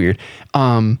 that's weird.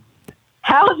 How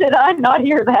did I not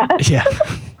hear that? Yeah.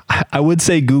 I would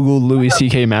say Google Louis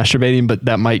C.K. masturbating, but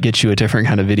that might get you a different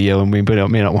kind of video, and we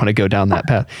may not want to go down that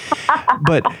path.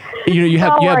 But you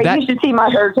have that. You should see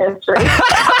my search history.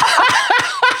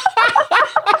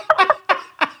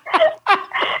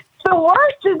 The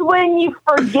worst is when you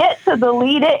forget to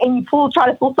delete it and you try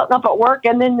to pull something up at work,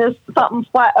 and then there's something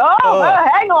flat.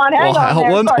 Hang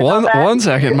on. One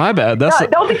second. My bad.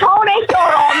 Don't be calling HR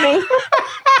on me.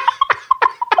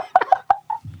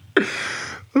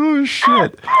 Oh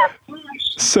shit.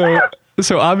 So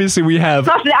obviously we have.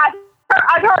 I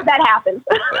I've heard that happens.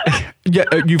 Yeah,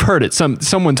 you've heard it.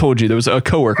 Someone told you. There was a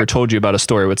coworker told you about a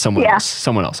story with someone else.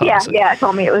 Someone else. Obviously. Yeah.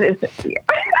 Told me it was.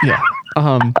 Yeah.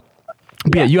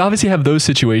 But yeah, you obviously have those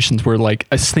situations where like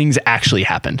things actually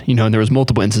happened, you know, and there was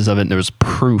multiple instances of it and there was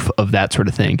proof of that sort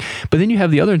of thing. But then you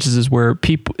have the other instances where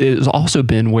it has also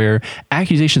been where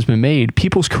accusations have been made,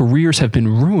 people's careers have been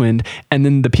ruined, and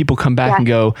then the people come back and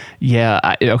go,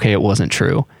 okay, it wasn't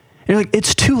true. And you're like,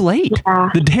 it's too late. Yeah.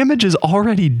 The damage is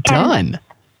already done.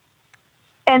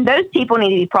 And those people need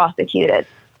to be prosecuted.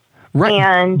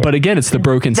 Right. But again, it's the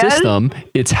broken system.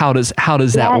 It's how does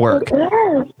that work?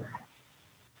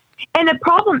 And the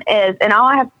problem is, and all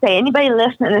I have to say, anybody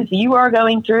listening, if you are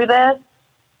going through this,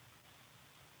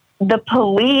 the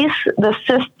police, the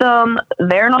system,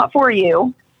 they're not for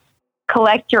you.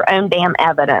 Collect your own damn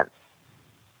evidence.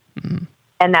 Mm-hmm.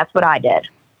 And that's what I did.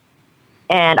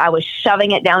 And I was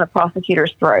shoving it down the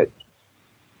prosecutor's throat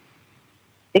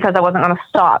because I wasn't going to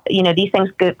stop. You know, these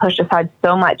things get pushed aside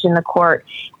so much in the court.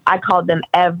 I called them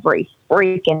every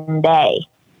freaking day.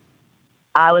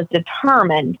 I was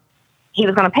determined he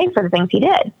was going to pay for the things he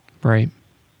did. Right.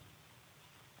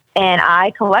 And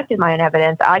I collected my own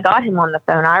evidence. I got him on the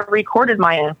phone. I recorded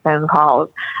my own phone calls.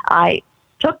 I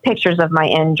took pictures of my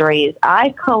injuries.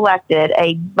 I collected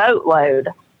a boatload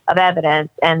of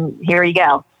evidence, and here you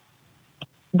go.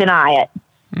 Deny it.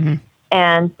 Mm-hmm.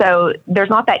 And so there's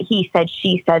not that he said,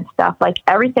 she said stuff. Like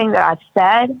everything that I've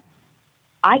said,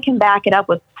 I can back it up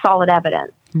with solid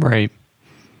evidence. Right.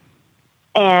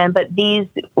 But these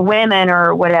women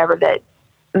or whatever that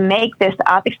make this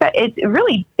up, it's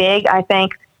really big, I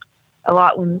think, a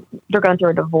lot when they're going through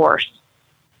a divorce.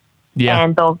 Yeah.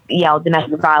 And they'll yell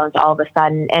domestic violence all of a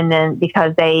sudden. And then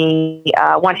because they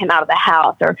want him out of the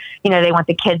house or, you know, they want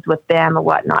the kids with them or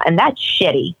whatnot. And that's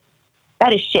shitty.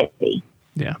 That is shitty.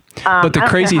 Yeah. But the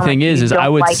crazy thing is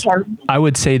I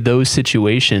would say those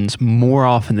situations more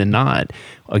often than not,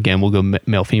 again, we'll go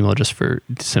male, female just for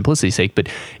simplicity's sake, but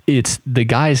it's the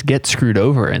guys get screwed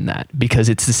over in that because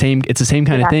it's the same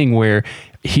kind of thing where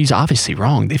he's obviously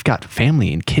wrong. They've got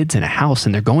family and kids in a house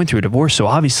and they're going through a divorce. So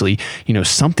obviously, you know,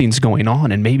 something's going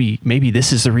on and maybe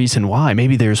this is the reason why,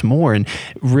 maybe there's more. And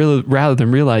really, rather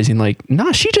than realizing like,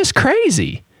 nah, she just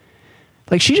crazy.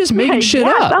 Like she just making shit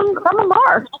up. Some of them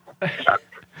are.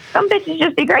 Some bitches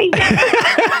just be crazy.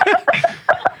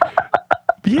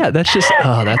 Yeah, that's a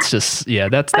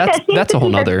whole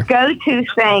nother go-to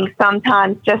thing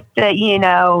sometimes just to, you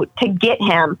know, to get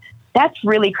him. That's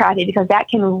really crappy because that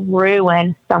can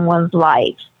ruin someone's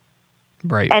life.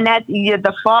 Right. And that's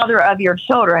the father of your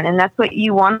children. And that's what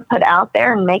you want to put out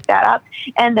there and make that up.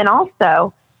 And then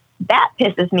also that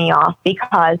pisses me off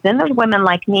because then there's women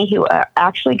like me who are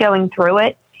actually going through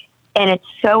it. And it's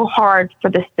so hard for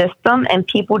the system and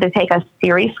people to take us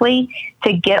seriously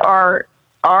to get our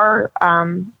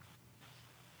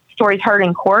stories heard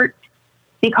in court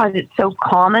because it's so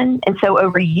common and so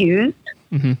overused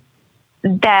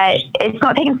that it's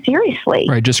not taken seriously.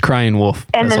 Right, just crying wolf.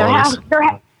 And then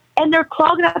they're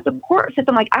clogging up the court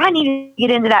system. Like, I need to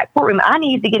get into that courtroom. I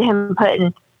need to get him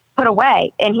put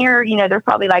away. And here, you know, there's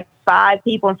probably like 5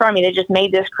 people in front of me that just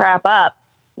made this crap up,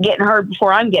 getting heard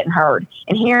before I'm getting heard.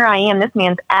 And here I am, this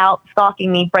man's out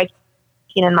stalking me, breaking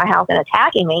in my house and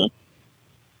attacking me,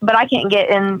 but I can't get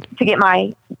in to get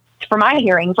my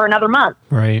hearing for another month.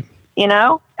 Right. You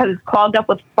know, because it's clogged up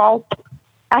with false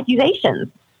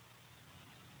accusations.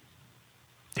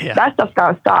 Yeah. That stuff's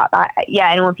got to stop.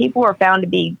 And when people are found to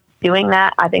be doing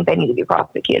that, I think they need to be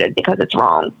prosecuted because it's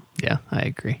wrong. Yeah, I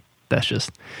agree. That's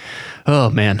just, oh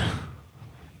man,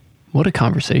 what a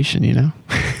conversation, you know?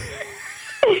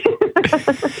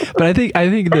 But I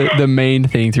think the main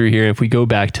thing through here, if we go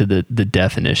back to the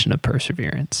definition of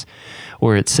perseverance,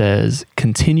 where it says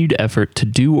continued effort to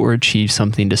do or achieve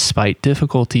something despite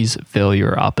difficulties,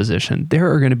 failure, or opposition.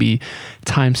 There are going to be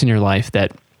times in your life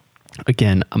that,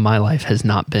 again, my life has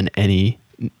not been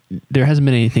there hasn't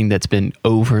been anything that's been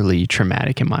overly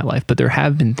traumatic in my life, but there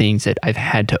have been things that I've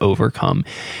had to overcome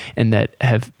and that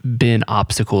have been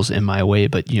obstacles in my way.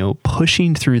 But, you know,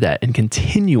 pushing through that and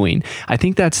continuing, I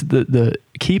think that's the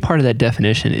key part of that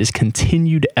definition is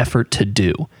continued effort to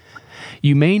do.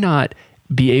 You may not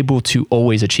be able to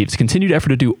always achieve. It's continued effort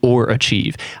to do or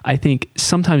achieve. I think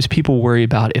sometimes people worry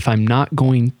about if I'm not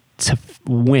going to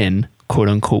win, quote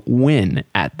unquote, win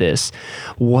at this,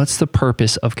 what's the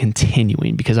purpose of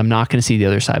continuing? Because I'm not going to see the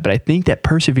other side. But I think that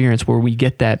perseverance, where we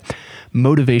get that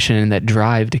motivation and that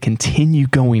drive to continue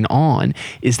going on,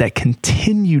 is that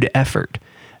continued effort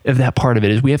of that part of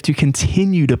it. Is we have to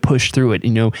continue to push through it.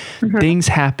 You know, things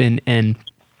happen and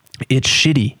it's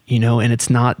shitty, you know, and it's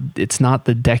not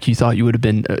the deck you thought you would have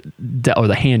been, or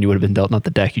the hand you would have been dealt, not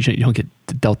the deck. You don't get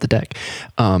dealt the deck.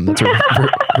 It's a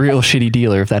real shitty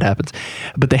dealer if that happens.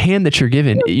 But the hand that you're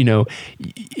given, you know,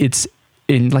 it's,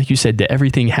 and like you said,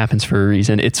 everything happens for a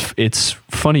reason. It's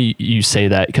funny you say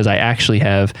that, because I actually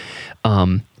have,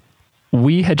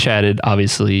 we had chatted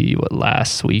obviously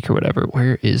last week or whatever.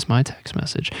 Where is my text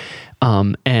message?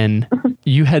 And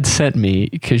you had sent me,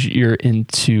 because you're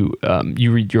into,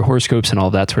 you read your horoscopes and all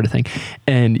that sort of thing.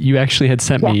 And you actually had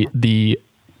sent me the,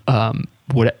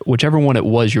 whichever one it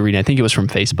was you're reading, I think it was from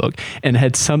Facebook, and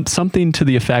had something to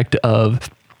the effect of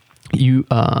you,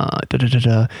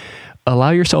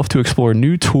 allow yourself to explore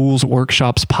new tools,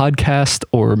 workshops, podcasts,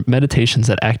 or meditations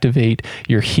that activate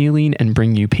your healing and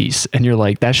bring you peace. And you're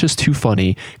like, that's just too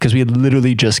funny, because we had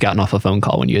literally just gotten off a phone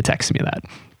call when you had texted me that.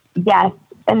 Yes.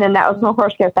 And then that was my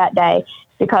horoscope that day,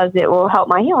 because it will help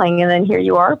my healing. And then here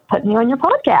you are putting me on your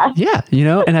podcast. Yeah. You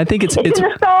know, and I think it's in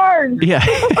the stars. Yeah.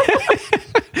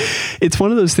 It's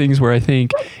one of those things where I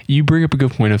think you bring up a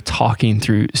good point of talking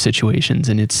through situations.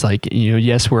 And it's like, you know,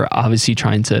 yes, we're obviously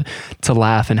trying to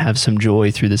laugh and have some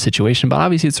joy through the situation, but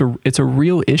obviously it's a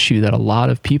real issue that a lot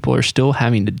of people are still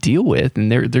having to deal with,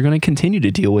 and they're going to continue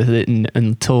to deal with it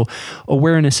until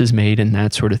awareness is made and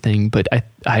that sort of thing. But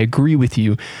I agree with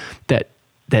you that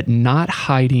not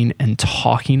hiding and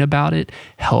talking about it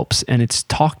helps. And it's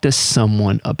talk to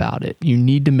someone about it. You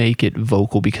need to make it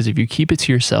vocal, because if you keep it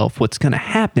to yourself, what's going to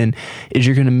happen is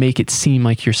you're going to make it seem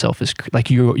like yourself is like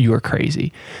you are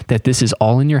crazy, that this is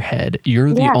all in your head.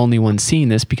 You're the only one seeing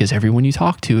this, because everyone you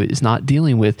talk to is not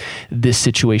dealing with this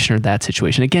situation or that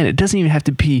situation. Again, it doesn't even have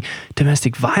to be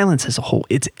domestic violence as a whole.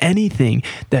 It's anything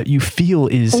that you feel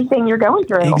is anything you're going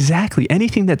through. Exactly.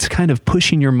 Anything that's kind of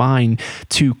pushing your mind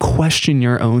to question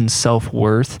your own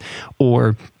self-worth,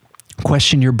 or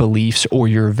question your beliefs or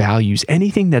your values,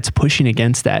 anything that's pushing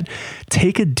against that.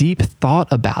 Take a deep thought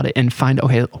about it and find,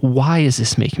 okay, why is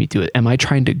this making me do it? Am I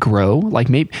trying to grow? Like,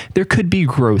 maybe there could be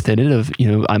growth in it of,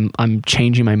 you know, I'm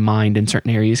changing my mind in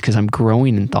certain areas because I'm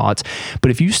growing in thoughts.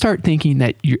 But if you start thinking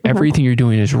that everything you're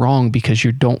doing is wrong because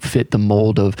you don't fit the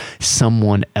mold of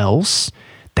someone else,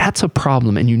 that's a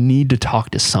problem, and you need to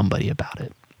talk to somebody about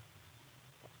it.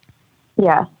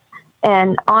 Yeah.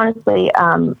 And honestly,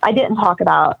 I didn't talk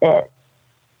about it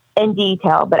in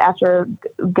detail, but after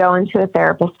going to a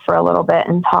therapist for a little bit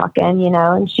and talking, you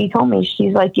know, and she told me,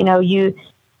 she's like, you know,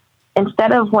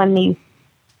 instead of when these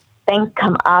things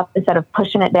come up, instead of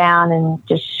pushing it down and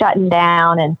just shutting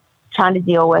down and trying to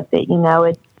deal with it, you know,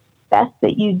 it's best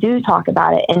that you do talk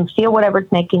about it and feel whatever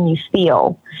it's making you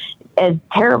feel. As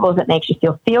terrible as it makes you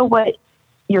feel what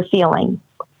you're feeling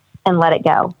and let it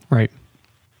go. Right.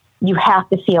 You have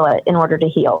to feel it in order to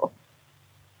heal.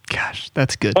 Gosh,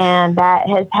 that's good. And that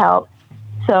has helped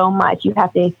so much. You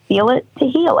have to feel it to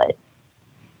heal it.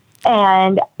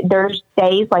 And there's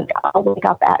days like I'll wake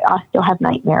up I still have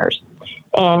nightmares.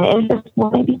 And it was just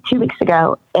maybe 2 weeks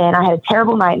ago, and I had a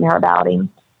terrible nightmare about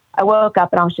him. I woke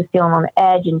up and I was just feeling on the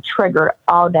edge and triggered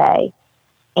all day.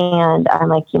 And I'm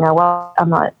like, you know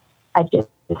what?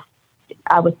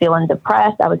 I was feeling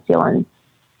depressed. I was feeling,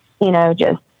 you know,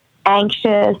 just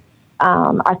anxious.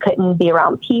 I couldn't be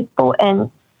around people.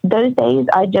 And those days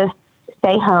I just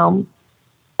stay home.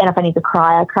 And if I need to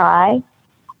cry, I cry.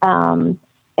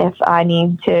 If I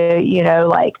need to, you know,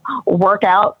 like work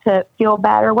out to feel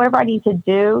better, whatever I need to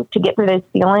do to get through those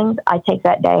feelings, I take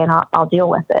that day and I'll deal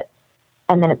with it.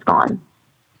 And then it's gone.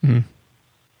 Mm-hmm.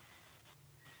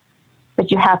 But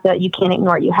you can't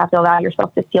ignore it. You have to allow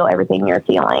yourself to feel everything you're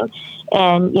feeling.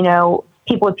 And, you know,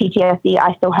 people with PTSD,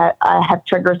 I have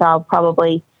triggers I'll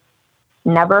probably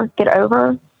never get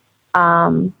over.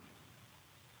 And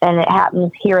it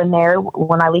happens here and there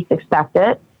when I least expect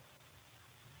it.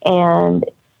 And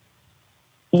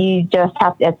you just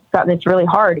have to, it's something that's really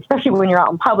hard, especially when you're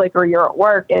out in public or you're at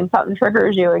work and something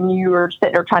triggers you and you're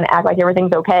sitting there trying to act like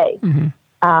everything's okay.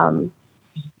 Mm-hmm.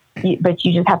 But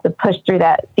you just have to push through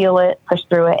that, feel it, push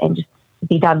through it, and just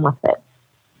be done with it.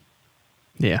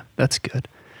 Yeah, that's good.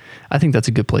 I think that's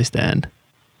a good place to end.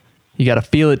 You got to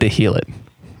feel it to heal it.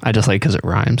 I just like because it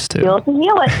rhymes too. Feel it to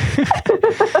heal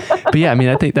it. But yeah, I mean,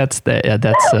 I think that's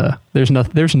there's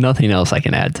nothing else I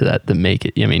can add to that to make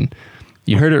it. I mean,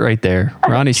 you heard it right there.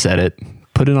 Ronnie said it.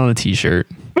 Put it on a t-shirt.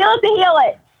 Feel it to heal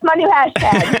it. It's my new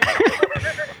hashtag.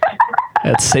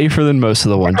 That's safer than most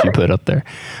of the ones you put up there.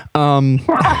 I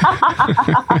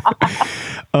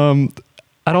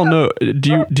don't know.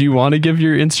 Do you want to give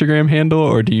your Instagram handle,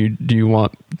 or do you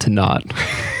want to not?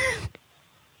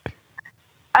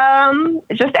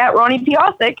 Just at Ronnie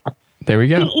Piasek. There we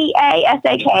go.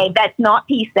 Peasak. That's not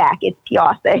Pisak. It's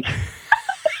Piasek.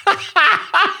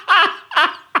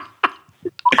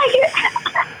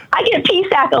 me to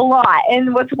PSAC a lot.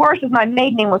 And what's worse is my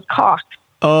maiden name was Cox.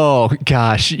 Oh,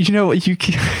 gosh. You know, you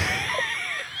can...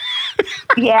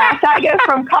 Yeah, so I go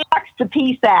from Cox to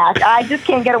PSAC. I just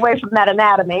can't get away from that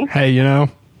anatomy. Hey, you know,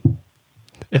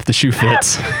 if the shoe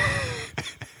fits.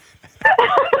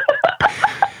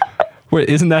 Wait,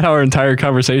 isn't that how our entire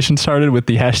conversation started with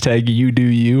the hashtag you do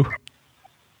you?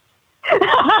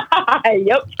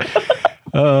 Yep.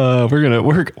 We're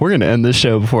gonna end this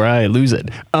show before I lose it.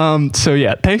 So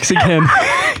yeah, thanks again.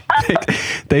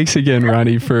 Thanks again,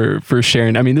 Ronnie, for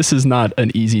sharing. I mean, this is not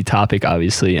an easy topic,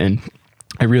 obviously, and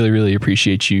I really, really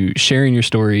appreciate you sharing your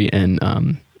story. And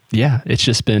yeah,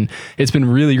 it's been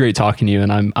really great talking to you,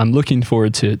 and I'm looking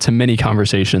forward to many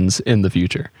conversations in the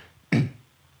future.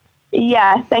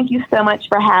 Yeah, thank you so much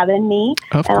for having me.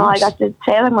 Of and all I course. got to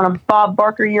say is I'm going to Bob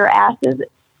Barker your asses,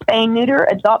 spay, neuter,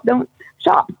 adopt, don't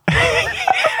shop.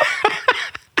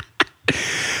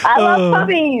 I love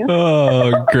puppies.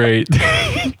 Oh, great.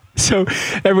 So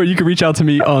everyone, you can reach out to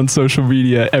me on social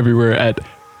media everywhere at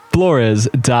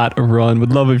Flores.run.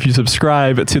 Would love if you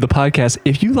subscribe to the podcast.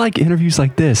 If you like interviews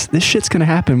like this shit's going to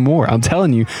happen more. I'm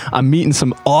telling you, I'm meeting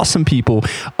some awesome people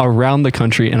around the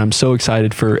country, and I'm so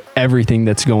excited for everything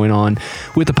that's going on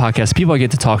with the podcast. People I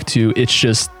get to talk to, it's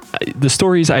just the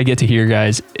stories I get to hear,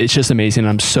 guys. It's just amazing.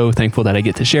 I'm so thankful that I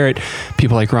get to share it.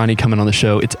 People like Ronnie coming on the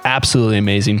show. It's absolutely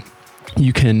amazing.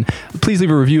 You can please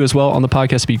leave a review as well on the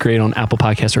podcast. It'd be great on Apple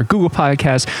Podcasts or Google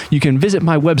Podcasts. You can visit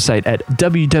my website at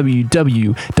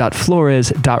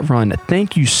www.flores.run.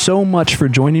 Thank you so much for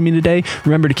joining me today.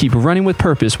 Remember to keep running with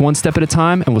purpose, one step at a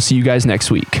time, and we'll see you guys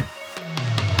next week.